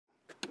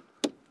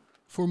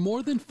For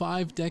more than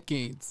 5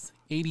 decades,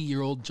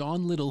 80-year-old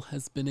John Little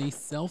has been a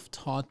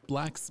self-taught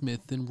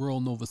blacksmith in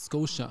rural Nova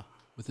Scotia,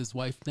 with his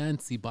wife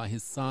Nancy by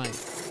his side.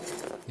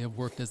 They have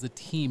worked as a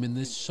team in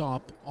this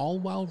shop, all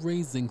while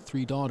raising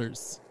 3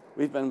 daughters.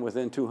 We've been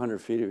within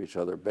 200 feet of each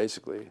other,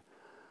 basically,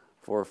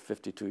 for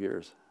 52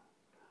 years,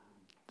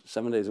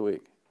 7 days a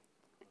week.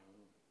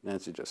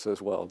 Nancy just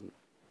says, well,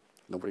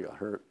 nobody got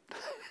hurt.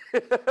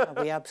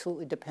 We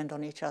absolutely depend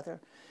on each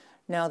other.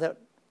 Now that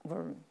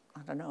we're,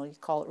 I don't know, you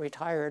call it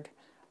retired,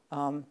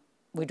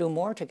 we do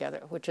more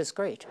together, which is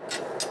great.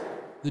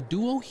 The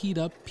duo heat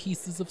up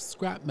pieces of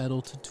scrap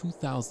metal to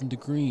 2,000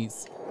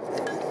 degrees,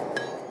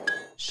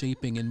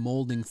 shaping and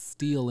molding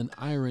steel and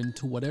iron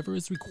to whatever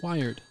is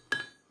required.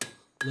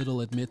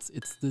 Little admits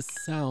it's this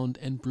sound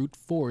and brute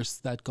force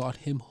that got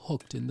him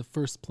hooked in the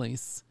first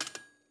place.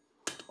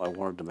 I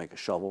wanted to make a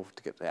shovel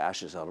to get the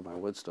ashes out of my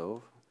wood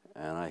stove,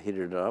 and I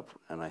heated it up,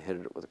 and I hit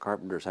it with a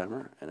carpenter's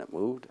hammer, and it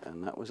moved,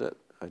 and that was it.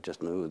 I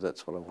just knew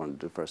that's what I wanted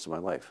to do for the rest of my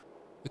life.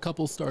 The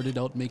couple started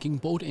out making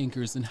boat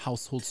anchors and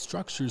household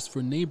structures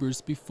for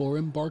neighbors before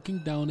embarking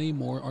down a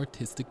more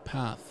artistic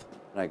path.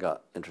 I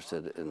got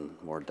interested in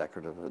more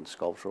decorative and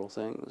sculptural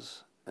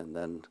things, and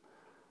then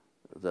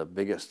the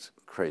biggest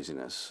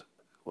craziness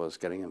was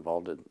getting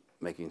involved in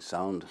making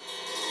sound.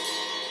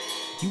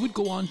 He would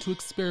go on to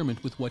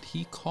experiment with what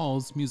he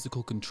calls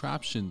musical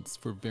contraptions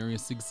for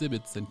various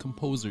exhibits and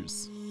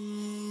composers.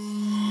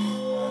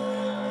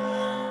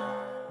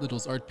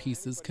 Little's art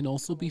pieces can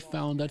also be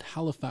found at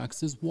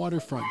Halifax's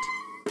waterfront.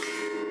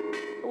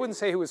 I wouldn't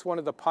say he was one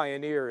of the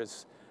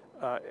pioneers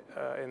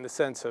in the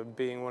sense of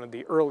being one of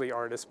the early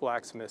artist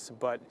blacksmiths,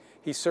 but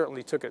he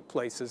certainly took it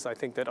places I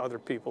think that other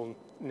people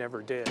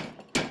never did.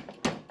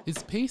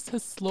 His pace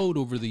has slowed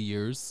over the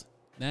years.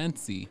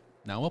 Nancy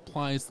now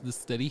applies the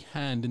steady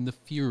hand in the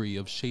fury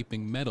of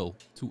shaping metal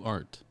to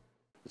art.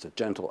 It's a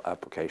gentle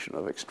application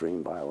of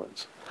extreme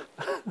violence,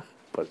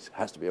 but it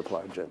has to be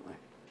applied gently.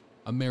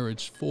 A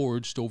marriage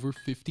forged over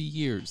 50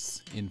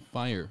 years in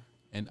fire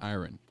and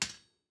iron.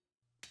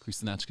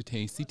 Chris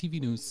Nachkate, CTV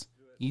News,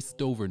 East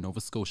Dover,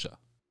 Nova Scotia.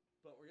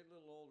 But we're getting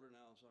a little older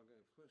now, so I'm going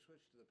to switch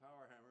to the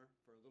power hammer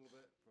for a little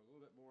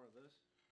bit more of this.